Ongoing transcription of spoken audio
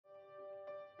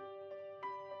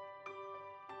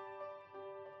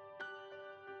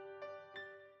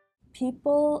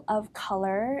People of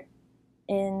color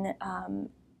in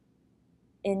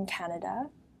Canada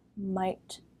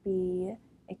might be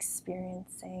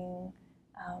experiencing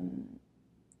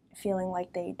feeling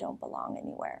like they don't belong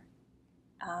anywhere.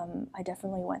 I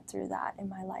definitely went through that in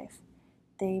my life.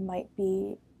 They might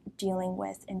be dealing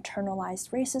with internalized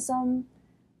racism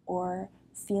or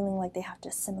feeling like they have to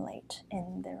assimilate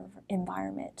in their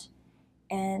environment,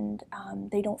 and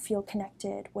they don't feel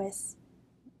connected with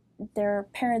their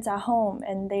parents at home,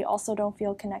 and they also don't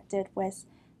feel connected with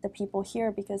the people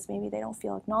here because maybe they don't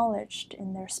feel acknowledged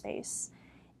in their space.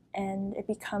 And it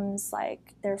becomes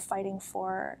like they're fighting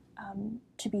for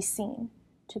to be seen,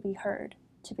 to be heard,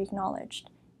 to be acknowledged,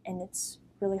 and it's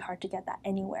really hard to get that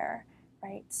anywhere,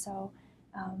 right? So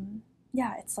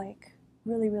yeah, it's like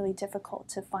really, really difficult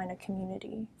to find a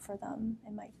community for them,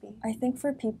 it might be. I think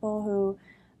for people who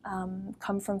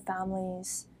come from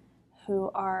families who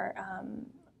are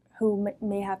who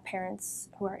may have parents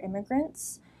who are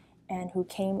immigrants and who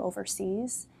came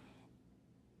overseas,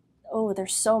 oh,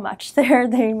 there's so much there.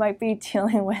 They might be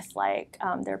dealing with like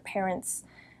their parents'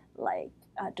 like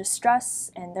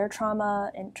distress and their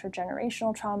trauma,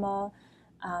 intergenerational trauma.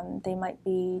 They might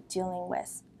be dealing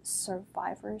with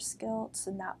survivor's guilt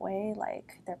in that way,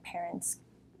 like their parents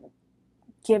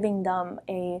giving them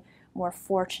a more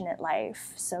fortunate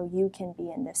life so you can be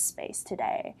in this space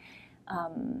today.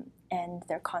 And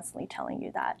they're constantly telling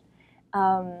you that.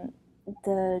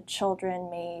 The children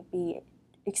may be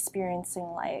experiencing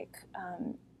like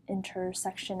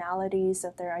intersectionalities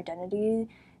of their identity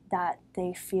that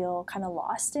they feel kind of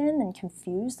lost in and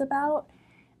confused about.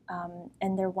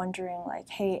 And they're wondering like,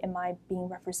 hey, am I being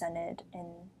represented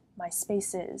in my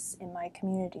spaces, in my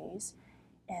communities?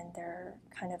 And they're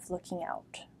kind of looking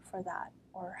out for that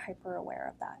or hyper aware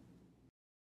of that.